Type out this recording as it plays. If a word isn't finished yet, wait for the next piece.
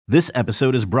This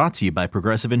episode is brought to you by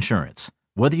Progressive Insurance.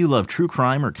 Whether you love true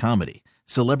crime or comedy,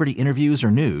 celebrity interviews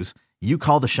or news, you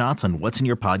call the shots on what's in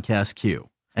your podcast queue.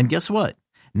 And guess what?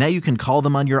 Now you can call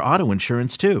them on your auto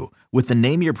insurance too with the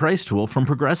Name Your Price tool from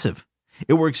Progressive.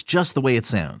 It works just the way it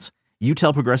sounds. You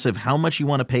tell Progressive how much you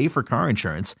want to pay for car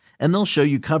insurance, and they'll show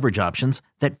you coverage options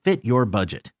that fit your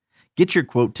budget. Get your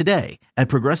quote today at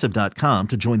Progressive.com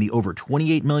to join the over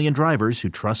 28 million drivers who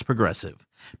trust Progressive.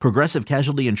 Progressive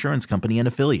Casualty Insurance Company and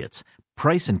Affiliates.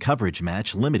 Price and coverage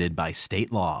match limited by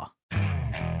state law.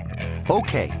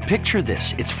 Okay, picture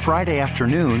this. It's Friday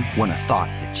afternoon when a thought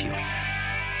hits you.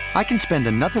 I can spend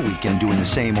another weekend doing the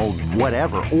same old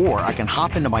whatever, or I can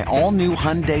hop into my all-new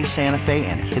Hyundai Santa Fe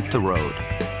and hit the road.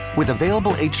 With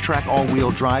available H-Track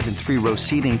all-wheel drive and 3-row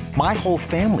seating, my whole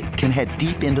family can head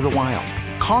deep into the wild.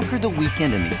 Conquer the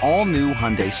weekend in the all-new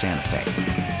Hyundai Santa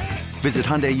Fe. Visit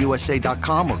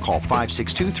HyundaiUSA.com or call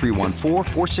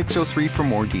 562-314-4603 for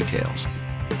more details.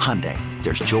 Hyundai,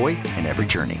 there's joy in every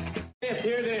journey.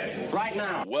 Hear this right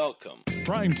now. Welcome.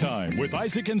 Prime Time with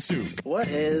Isaac and Suk. What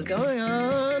is going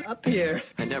on up here?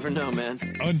 I never know, man.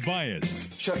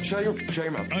 Unbiased. Shut your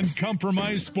mouth.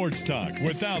 Uncompromised sports talk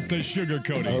without the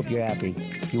sugarcoating. I hope you're happy.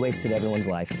 You wasted everyone's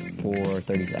life for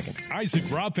 30 seconds. Isaac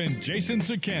Rupp and Jason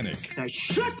Sukanik. Now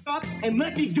shut up and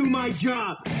let me do my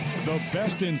job. The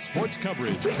best in sports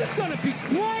coverage. This is going to be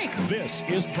great. This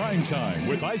is Prime Time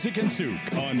with Isaac and Suk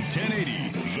on 1080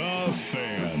 The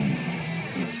Fan.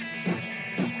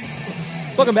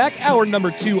 Welcome back. Hour number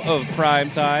 2 of Prime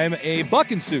Time, a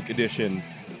Buck and Suk edition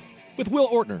with Will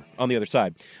Ortner on the other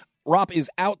side. Ropp is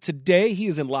out today. He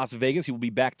is in Las Vegas. He will be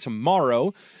back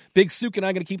tomorrow. Big Suk and I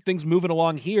are going to keep things moving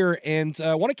along here, and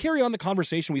I want to carry on the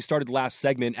conversation we started last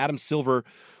segment. Adam Silver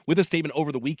with a statement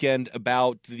over the weekend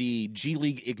about the G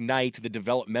League Ignite, the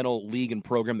developmental league and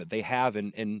program that they have,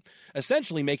 and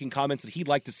essentially making comments that he'd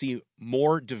like to see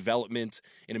more development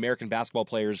in American basketball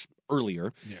players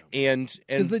earlier. Yeah. And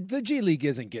because the G League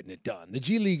isn't getting it done. The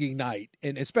G League Ignite,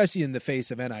 and especially in the face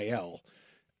of NIL,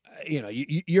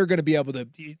 you're going to be able to.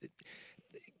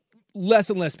 Less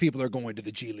and less people are going to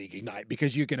the G League Ignite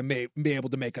because you're going to be able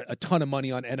to make a ton of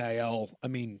money on NIL. I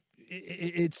mean,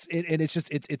 it's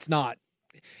not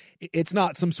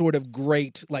some sort of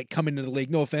great, like, coming into the league.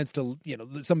 No offense to,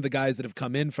 some of the guys that have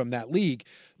come in from that league.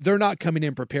 They're not coming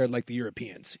in prepared like the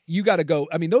Europeans. You got to go.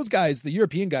 I mean, those guys, the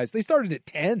European guys, they started at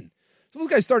 10. Some of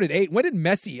those guys started at 8. When did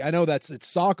Messi? I know it's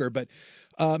soccer, but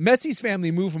Messi's family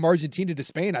moved from Argentina to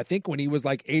Spain, I think, when he was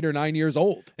like 8 or 9 years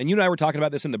old. And you and I were talking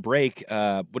about this in the break.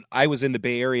 When I was in the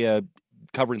Bay Area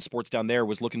covering sports down there,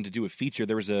 was looking to do a feature.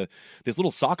 There was this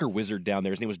little soccer wizard down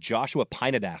there. His name was Joshua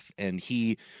Pinadath, and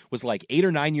he was like 8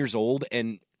 or 9 years old,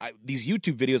 and these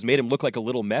YouTube videos made him look like a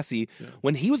little Messi. Yeah.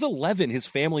 When he was 11, his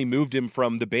family moved him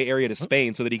from the Bay Area to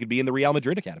Spain so that he could be in the Real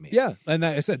Madrid Academy. Yeah, and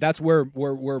I said that's where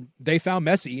they found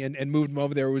Messi and moved him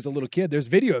over there when he was a little kid. There's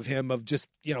video of him of just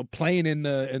playing in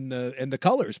the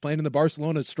colors, playing in the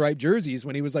Barcelona striped jerseys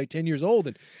when he was like 10 years old.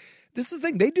 And this is the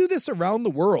thing, they do this around the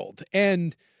world,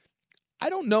 and I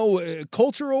don't know a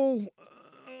cultural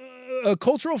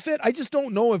fit. I just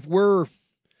don't know if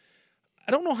I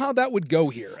don't know how that would go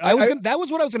here. That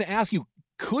was what I was going to ask you.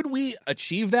 Could we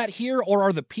achieve that here, or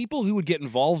are the people who would get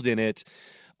involved in it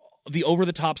the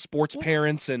over-the-top sports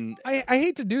parents? And I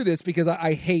hate to do this because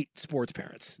I hate sports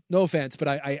parents. No offense, but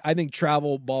I think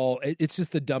travel ball, it's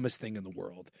just the dumbest thing in the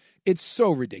world. It's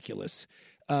so ridiculous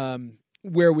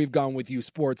where we've gone with youth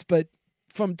sports. But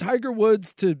from Tiger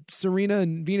Woods to Serena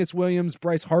and Venus Williams,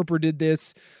 Bryce Harper did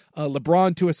this,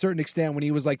 LeBron to a certain extent when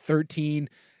he was like 13.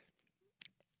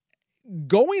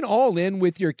 Going all in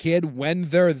with your kid when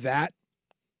they're that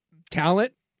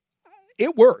talent,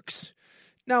 it works.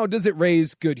 Now, does it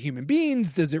raise good human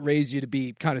beings? Does it raise you to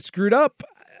be kind of screwed up?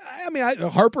 I mean,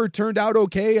 Harper turned out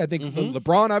okay. I think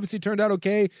LeBron obviously turned out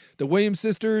okay. The Williams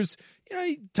sisters,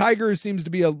 Tiger seems to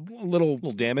be a little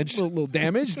damaged. Little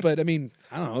damaged, but I mean,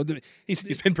 I don't know.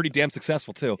 He's been pretty damn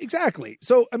successful too. Exactly.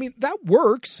 So, I mean, that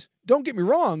works. Don't get me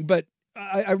wrong, but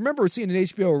I remember seeing an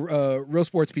HBO Real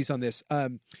Sports piece on this.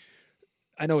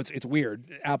 I know it's weird,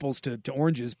 apples to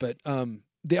oranges, but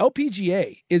the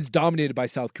LPGA is dominated by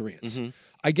South Koreans. Mm-hmm.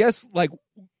 I guess like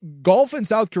golf in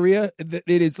South Korea, it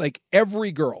is like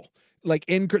every girl, like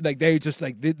they just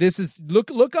like this is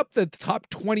look up the top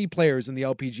 20 players in the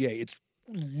LPGA. It's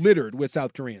littered with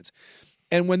South Koreans,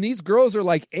 and when these girls are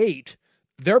like 8,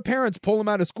 their parents pull them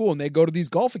out of school and they go to these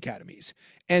golf academies,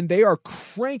 and they are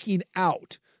cranking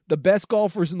out the best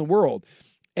golfers in the world,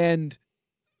 and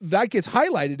that gets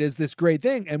highlighted as this great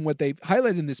thing. And what they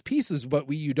highlighted in this piece is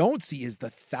what you don't see is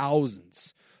the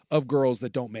thousands of girls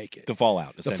that don't make it. The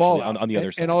fallout, essentially, on the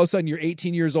other side. And all of a sudden you're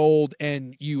 18 years old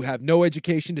and you have no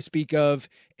education to speak of,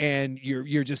 and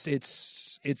you're just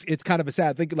it's kind of a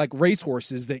sad thing, like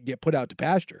racehorses that get put out to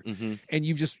pasture, and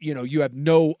you've just, you have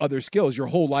no other skills. Your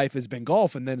whole life has been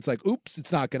golf, and then it's like, oops,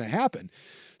 it's not going to happen.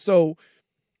 So,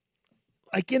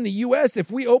 like in the U.S., if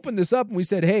we open this up and we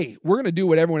said, hey, we're going to do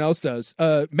what everyone else does.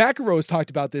 McEnroe has talked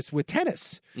about this with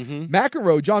tennis. John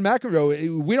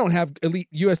McEnroe, we don't have elite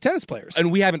U.S. tennis players.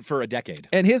 And we haven't for a decade.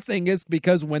 And his thing is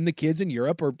because when the kids in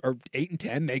Europe are 8 and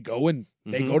 10, they go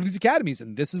to these academies,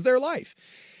 and this is their life.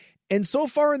 And so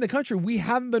far in the country, we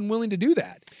haven't been willing to do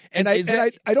that. And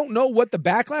I don't know what the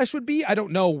backlash would be. I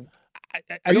don't know.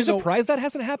 Are you surprised that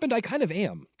hasn't happened? I kind of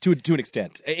am, to an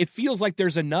extent. It feels like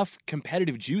there's enough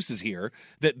competitive juices here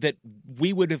that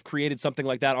we would have created something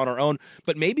like that on our own.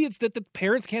 But maybe it's that the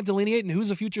parents can't delineate and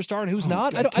who's a future star and who's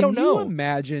not. I don't know. Can you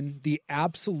imagine the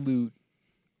absolute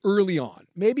early on?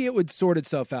 Maybe it would sort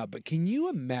itself out, but can you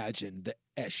imagine the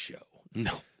S show?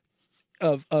 No.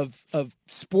 Of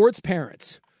sports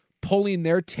parents pulling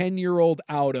their 10-year-old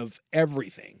out of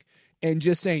everything and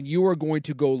just saying, you are going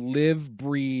to go live,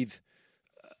 breathe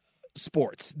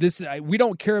sports. We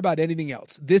don't care about anything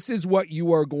else. This is what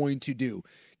you are going to do.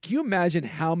 Can you imagine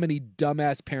how many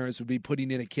dumbass parents would be putting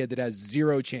in a kid that has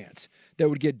zero chance that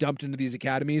would get dumped into these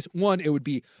academies? One, it would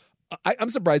be, I'm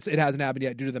surprised it hasn't happened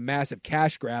yet due to the massive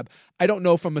cash grab. I don't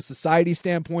know from a society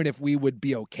standpoint if we would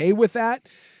be okay with that.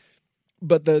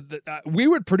 But we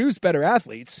would produce better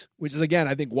athletes, which is, again,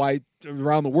 I think why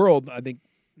around the world, I think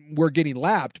we're getting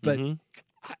lapped. But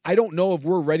I don't know if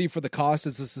we're ready for the cost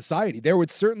as a society. There would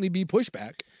certainly be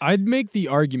pushback. I'd make the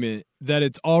argument that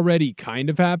it's already kind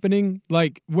of happening.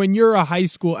 Like when you're a high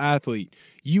school athlete,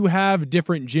 you have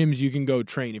different gyms you can go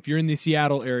train. If you're in the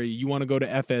Seattle area, you want to go to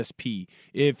FSP.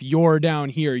 If you're down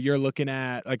here, you're looking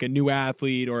at like a new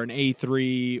athlete or an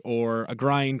A3 or a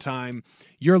grind time.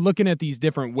 You're looking at these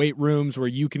different weight rooms where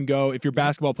you can go. If you're a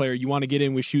basketball player, you want to get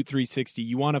in with Shoot 360.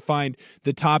 You want to find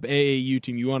the top AAU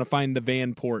team. You want to find the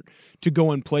Vanport to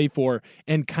go and play for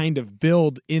and kind of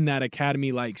build in that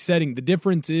academy-like setting. The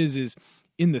difference is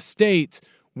in the States,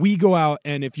 we go out,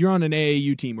 and if you're on an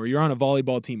AAU team or you're on a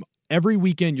volleyball team, every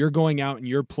weekend you're going out and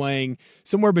you're playing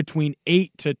somewhere between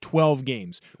 8 to 12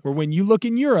 games. Where when you look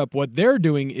in Europe, what they're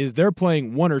doing is they're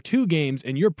playing 1 or 2 games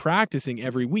and you're practicing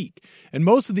every week. And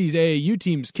most of these AAU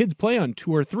teams, kids play on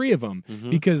 2 or 3 of them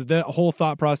because the whole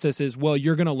thought process is, well,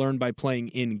 you're going to learn by playing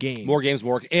in game. More games,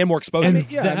 more exposure. And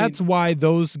that's why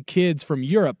those kids from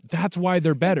Europe, that's why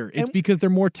they're better. It's because they're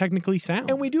more technically sound.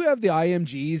 And we do have the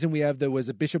IMGs and we have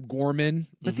Bishop Gorman,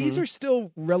 but these are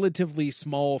still relatively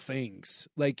small things.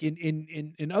 Like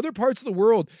in other parts of the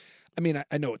world, I mean,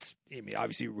 I know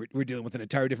obviously we're dealing with an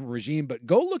entirely different regime, but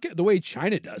go look at the way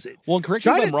China does it. Well, and correct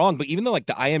me if I'm wrong, but even though like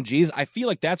the IMGs, I feel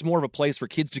like that's more of a place for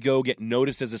kids to go get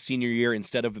noticed as a senior year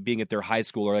instead of being at their high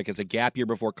school or like as a gap year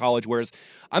before college, whereas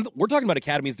we're talking about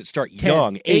academies that start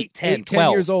young, 8, 10, 12.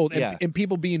 10 years old, and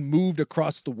people being moved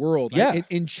across the world. Yeah.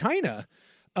 In China,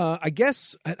 I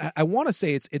guess I want to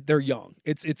say they're young.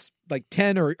 It's like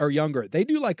 10 or younger. They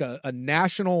do like a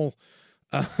national...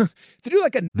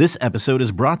 This episode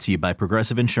is brought to you by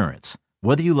Progressive Insurance.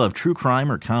 Whether you love true crime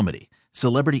or comedy,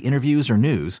 celebrity interviews or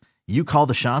news, you call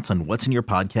the shots on what's in your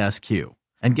podcast queue.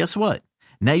 And guess what?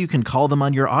 Now you can call them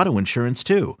on your auto insurance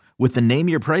too with the Name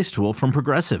Your Price tool from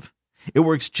Progressive. It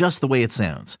works just the way it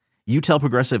sounds. You tell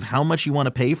Progressive how much you want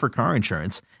to pay for car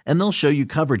insurance, and they'll show you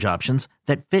coverage options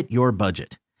that fit your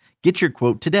budget. Get your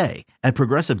quote today at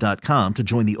Progressive.com to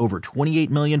join the over 28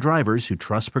 million drivers who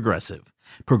trust Progressive.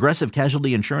 Progressive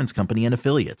Casualty Insurance Company and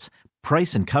Affiliates.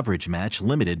 Price and coverage match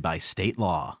limited by state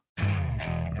law.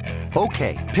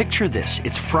 Okay, picture this.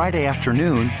 It's Friday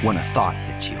afternoon when a thought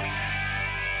hits you.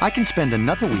 I can spend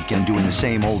another weekend doing the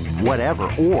same old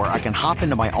whatever, or I can hop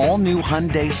into my all-new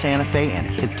Hyundai Santa Fe and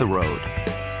hit the road.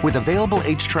 With available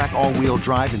H-Track all-wheel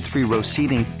drive and 3-row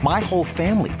seating, my whole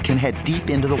family can head deep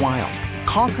into the wild.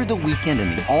 Conquer the weekend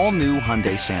in the all-new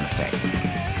Hyundai Santa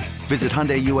Fe. Visit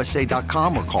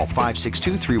HyundaiUSA.com or call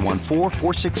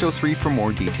 562-314-4603 for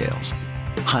more details.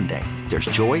 Hyundai, there's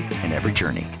joy in every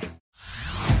journey.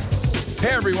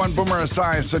 Hey everyone, Boomer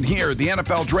Esiason here. The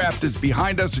NFL Draft is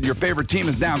behind us and your favorite team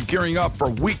is now gearing up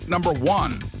for week number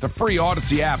 1. The free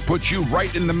Odyssey app puts you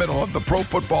right in the middle of the pro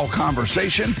football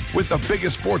conversation with the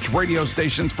biggest sports radio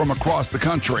stations from across the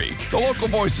country. The local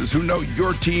voices who know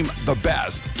your team the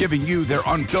best, giving you their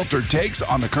unfiltered takes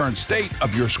on the current state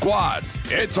of your squad.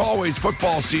 It's always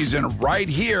football season right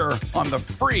here on the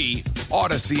free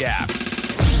Odyssey app.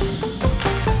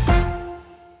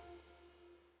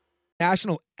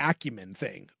 national acumen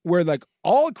thing where like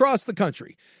all across the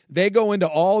country, they go into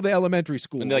all the elementary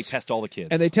schools. And they like test all the kids.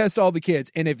 And they test all the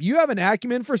kids. And if you have an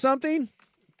acumen for something,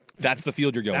 that's the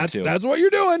field you're going to. That's what you're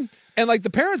doing. And like the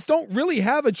parents don't really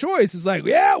have a choice. It's like,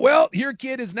 yeah, well, your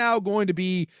kid is now going to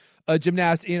be a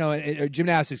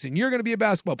gymnastics, and you're going to be a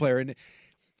basketball player. And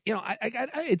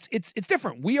it's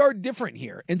different. We are different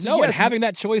here. And so, and having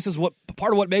that choice is what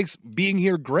part of what makes being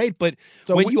here great. But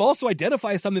so when you also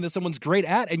identify something that someone's great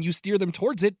at and you steer them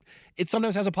towards it, it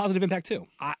sometimes has a positive impact too.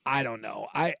 I don't know.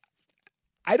 I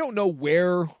don't know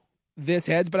where this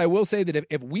heads, but I will say that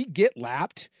if we get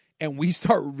lapped and we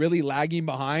start really lagging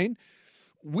behind,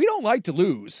 we don't like to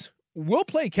lose. We'll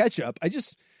play catch up.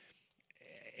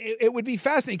 It would be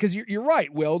fascinating because you're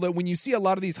right, Will, that when you see a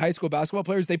lot of these high school basketball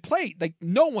players, they play like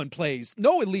no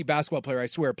elite basketball player, I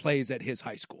swear, plays at his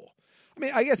high school. I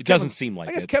mean, I guess it doesn't seem like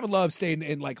it. I guess Kevin Love stayed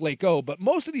in like Lake O, but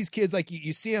most of these kids, like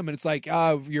you see them and it's like,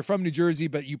 you're from New Jersey,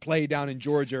 but you play down in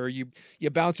Georgia, or you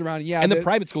bounce around. And the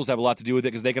private schools have a lot to do with it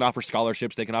because they can offer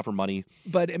scholarships, they can offer money.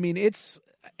 But I mean,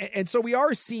 and so we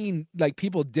are seeing like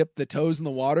people dip the toes in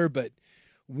the water, but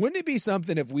wouldn't it be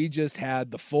something if we just had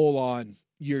the full on,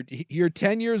 you're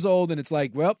 10 years old and it's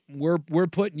like, well, we're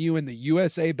putting you in the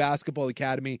USA Basketball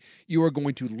Academy. You are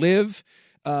going to live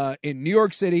in New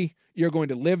York City. You're going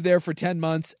to live there for 10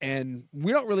 months and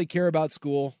we don't really care about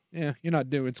school. Yeah, you're not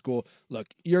doing school. Look,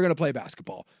 you're going to play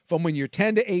basketball. From when you're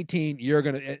 10 to 18, you're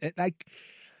going to like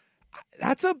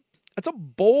that's a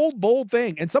bold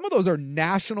thing. And some of those are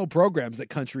national programs that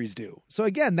countries do. So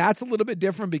again, that's a little bit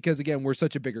different because again, we're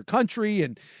such a bigger country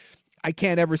and I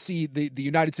can't ever see the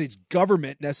United States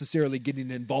government necessarily getting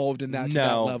involved in that, to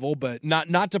that level, but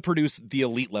not to produce the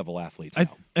elite level athletes.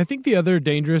 I think the other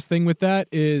dangerous thing with that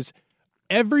is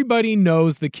everybody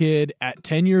knows the kid at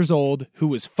 10 years old who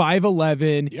was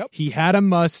 5'11". Yep. He had a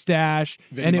mustache,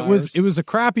 Vinny and Myers. it was a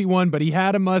crappy one, but he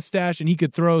had a mustache, and he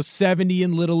could throw 70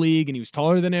 in Little League, and he was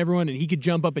taller than everyone, and he could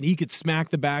jump up, and he could smack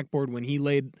the backboard when he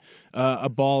laid a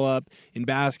ball up in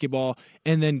basketball.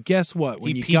 And then guess what?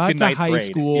 When you got to high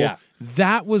school,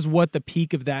 that was what the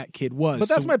peak of that kid was. But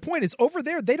that's my point is over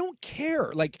there, they don't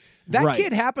care. Like that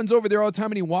kid happens over there all the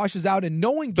time and he washes out and no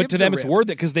one gives a But to them, it's worth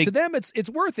it because to them, it's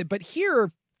worth it. But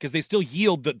here, because they still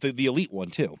yield the elite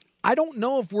one too. I don't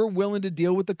know if we're willing to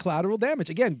deal with the collateral damage.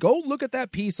 Again, go look at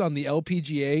that piece on the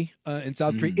LPGA in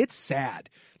South Korea. It's sad.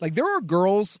 Like there are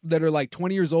girls that are like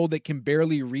 20 years old that can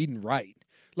barely read and write.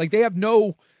 Like they have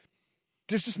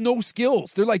there's just no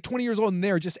skills. They're like 20 years old and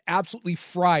they're just absolutely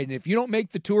fried. And if you don't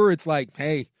make the tour, it's like,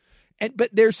 hey, but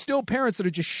there's still parents that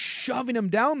are just shoving them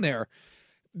down there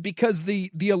because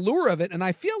the allure of it. And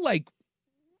I feel like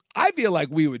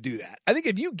we would do that. I think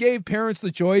if you gave parents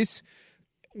the choice,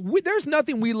 there's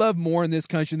nothing we love more in this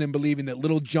country than believing that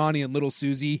little Johnny and little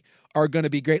Susie are going to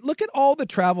be great. Look at all the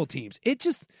travel teams.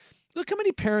 Look how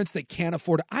many parents that can't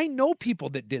afford it. I know people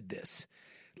that did this.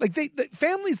 Like the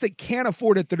families that can't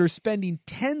afford it that are spending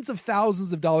tens of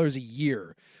thousands of dollars a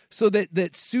year so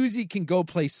that Susie can go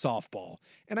play softball.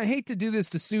 And I hate to do this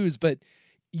to Suze, but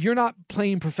you're not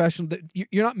playing professional.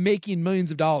 You're not making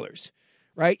millions of dollars,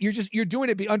 right? You're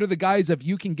doing it under the guise of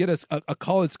you can get us a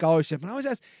college scholarship. And I always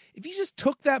ask, if you just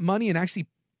took that money and actually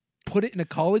put it in a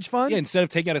college fund. Yeah, instead of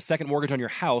taking out a second mortgage on your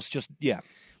house,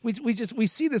 We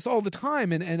see this all the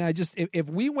time. And I just, if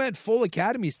we went full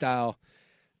academy style,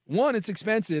 one, it's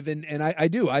expensive, and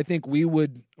I think we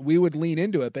would lean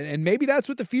into it, and maybe that's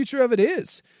what the future of it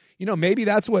is. Maybe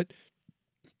that's what,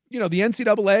 the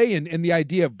NCAA and the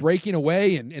idea of breaking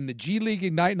away and the G League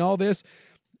Ignite and all this.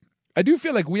 I do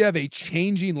feel like we have a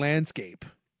changing landscape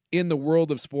in the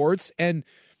world of sports, and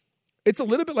it's a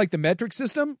little bit like the metric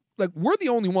system. Like we're the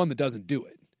only one that doesn't do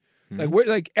it.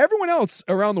 Like everyone else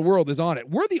around the world is on it.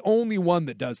 We're the only one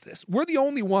that does this. We're the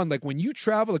only one. Like when you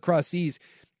travel across seas.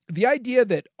 The idea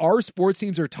that our sports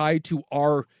teams are tied to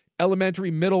our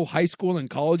elementary, middle, high school, and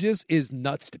colleges is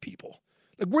nuts to people.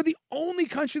 Like we're the only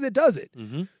country that does it.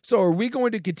 Mm-hmm. So are we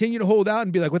going to continue to hold out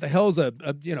and be like, what the hell is a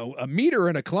meter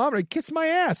and a kilometer? Kiss my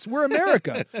ass. We're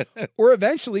America. Or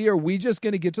eventually are we just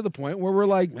going to get to the point where we're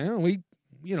like, man,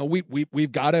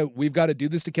 we've got to do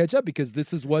this to catch up because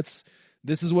this is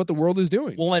what the world is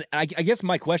doing. Well, and I guess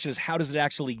my question is, how does it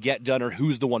actually get done, or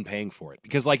who's the one paying for it?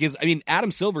 Because,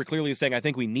 Adam Silver clearly is saying, I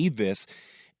think we need this.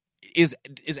 Is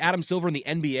Adam Silver and the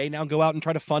NBA now go out and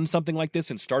try to fund something like this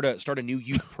and start a new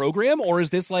youth program, or is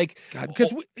this like? God,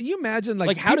 because you imagine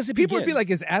how does it? People would be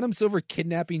like, is Adam Silver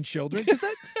kidnapping children? Because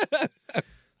that,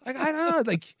 I don't know,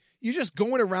 like. You're just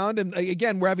going around and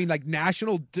again, we're having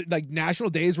national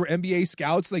days where NBA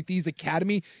scouts, like these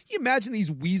academy. You imagine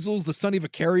these weasels, the Sonny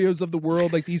Vacarios of the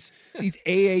world, like these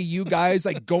AAU guys,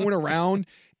 like going around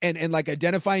and like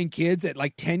identifying kids at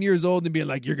like 10 years old and being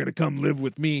like, you're going to come live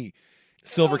with me.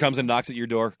 Silver comes and knocks at your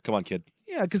door. Come on, kid.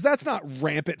 Yeah, because that's not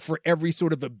rampant for every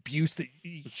sort of abuse that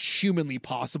humanly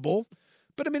possible.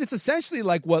 But I mean, it's essentially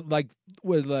like what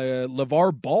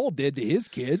LeVar Ball did to his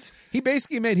kids. He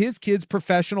basically made his kids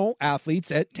professional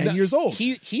athletes at 10 years old.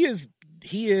 He is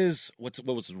what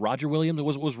was Roger Williams?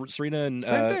 Was Serena and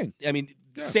Same thing. I mean,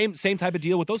 same type of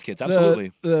deal with those kids.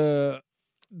 Absolutely. The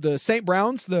St.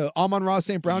 Browns, the Amon-Ra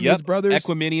St. Brown, Yep. his brothers.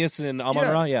 Equiminius and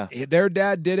Amon-Ra, yeah. Their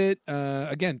dad did it.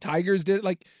 Again, Tigers did it.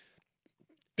 Like,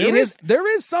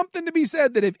 there is something to be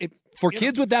said that if for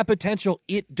kids with that potential,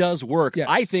 it does work. Yes.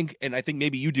 I think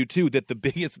maybe you do too, that the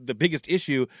biggest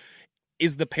issue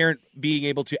is the parent being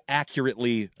able to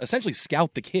accurately, essentially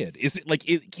scout the kid. Is it like,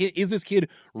 is this kid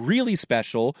really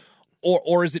special,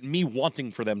 or is it me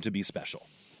wanting for them to be special?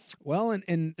 Well,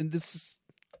 and this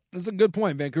is a good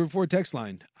point, Vancouver Ford text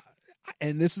line.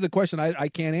 And this is a question I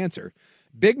can't answer.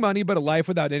 Big money, but a life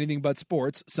without anything but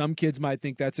sports. Some kids might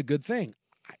think that's a good thing.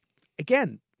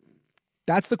 Again,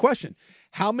 that's the question.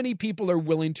 How many people are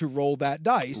willing to roll that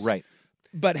dice? Right.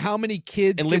 But how many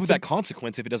kids and live with that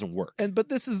consequence if it doesn't work? But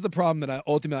this is the problem that I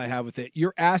ultimately have with it.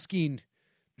 You're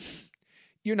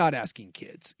not asking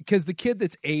kids, because the kid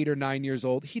that's 8 or 9 years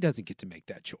old, he doesn't get to make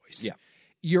that choice. Yeah.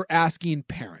 You're asking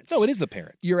parents. No, it is the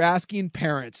parent. You're asking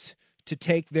parents to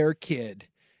take their kid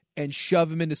and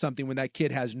shove him into something when that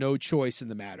kid has no choice in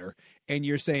the matter. And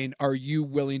you're saying, are you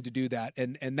willing to do that?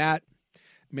 And that,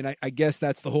 I mean, I guess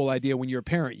that's the whole idea. When you're a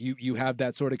parent, you have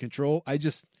that sort of control.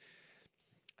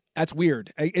 That's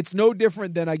weird. It's no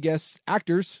different than, I guess,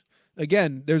 actors.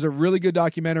 Again, there's a really good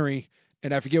documentary,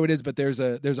 and I forget what it is, but there's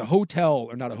a hotel,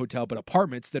 or not a hotel, but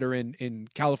apartments that are in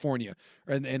California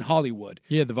or in Hollywood.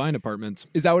 Yeah, the Vine apartments.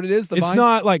 Is that what it is? It's Vine?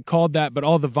 not like called that, but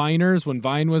all the Viners, when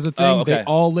Vine was a thing, okay. they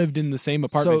all lived in the same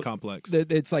apartment complex.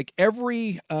 It's like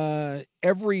every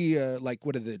like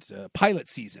what is it, pilot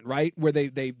season, right? Where they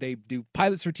do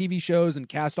pilots for TV shows and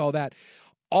cast all that.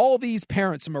 All these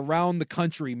parents from around the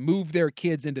country move their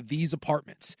kids into these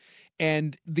apartments,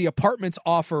 and the apartments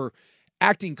offer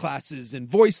acting classes and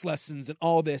voice lessons and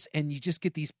all this, and you just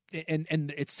get these,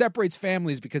 and it separates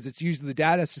families because it's usually the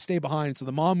dad has to stay behind, so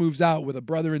the mom moves out with a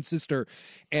brother and sister,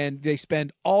 and they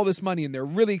spend all this money, and they're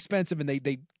really expensive, and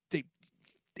they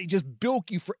just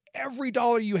bilk you for every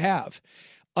dollar you have,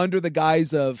 under the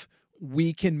guise of,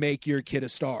 we can make your kid a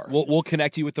star. We'll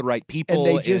connect you with the right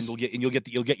people, and you'll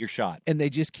get your shot. And they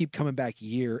just keep coming back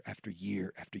year after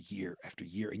year after year after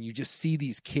year, and you just see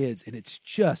these kids, and it's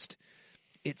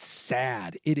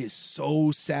sad. It is so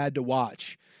sad to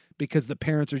watch, because the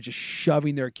parents are just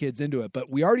shoving their kids into it. But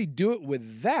we already do it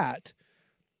with that.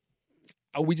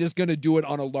 Are we just going to do it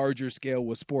on a larger scale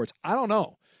with sports? I don't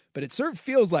know. But it certainly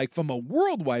feels like, from a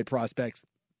worldwide prospect,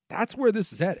 that's where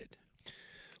this is headed.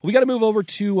 We got to move over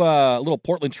to a little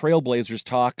Portland Trailblazers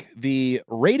talk. The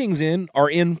ratings are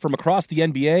in from across the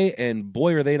NBA, and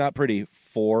boy, are they not pretty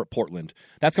for Portland.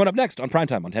 That's coming up next on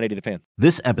Primetime on 1080 The Fan.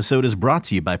 This episode is brought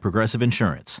to you by Progressive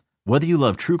Insurance. Whether you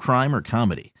love true crime or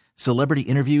comedy, celebrity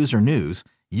interviews or news,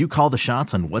 you call the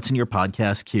shots on what's in your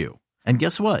podcast queue. And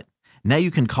guess what? Now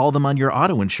you can call them on your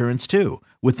auto insurance too,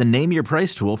 with the Name Your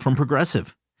Price tool from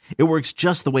Progressive. It works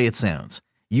just the way it sounds.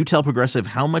 You tell Progressive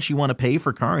how much you want to pay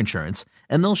for car insurance,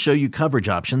 and they'll show you coverage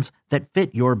options that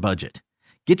fit your budget.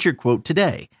 Get your quote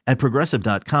today at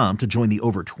Progressive.com to join the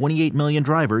over 28 million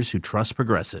drivers who trust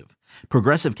Progressive.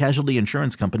 Progressive Casualty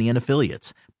Insurance Company and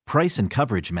Affiliates. Price and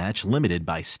coverage match limited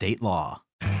by state law.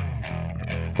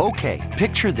 Okay,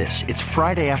 picture this. It's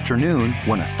Friday afternoon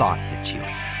when a thought hits you.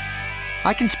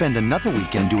 I can spend another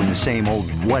weekend doing the same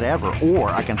old whatever,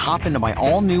 or I can hop into my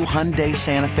all-new Hyundai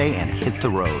Santa Fe and hit the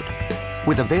road.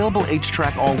 With available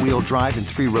H-Track all-wheel drive and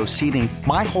 3-row seating,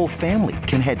 my whole family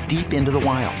can head deep into the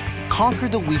wild. Conquer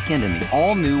the weekend in the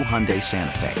all-new Hyundai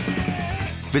Santa Fe.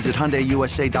 Visit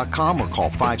HyundaiUSA.com or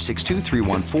call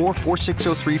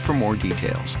 562-314-4603 for more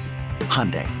details.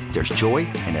 Hyundai, there's joy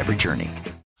in every journey.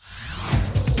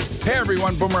 Hey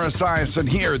everyone, Boomer Esiason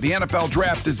here. The NFL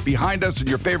Draft is behind us, and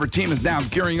your favorite team is now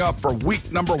gearing up for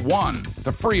week number 1.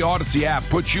 The free Odyssey app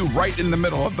puts you right in the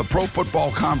middle of the pro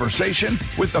football conversation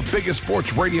with the biggest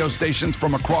sports radio stations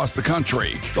from across the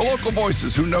country. The local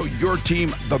voices who know your team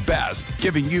the best,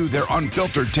 giving you their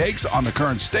unfiltered takes on the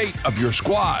current state of your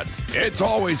squad. It's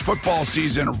always football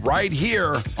season right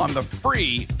here on the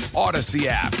free Odyssey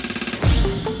app.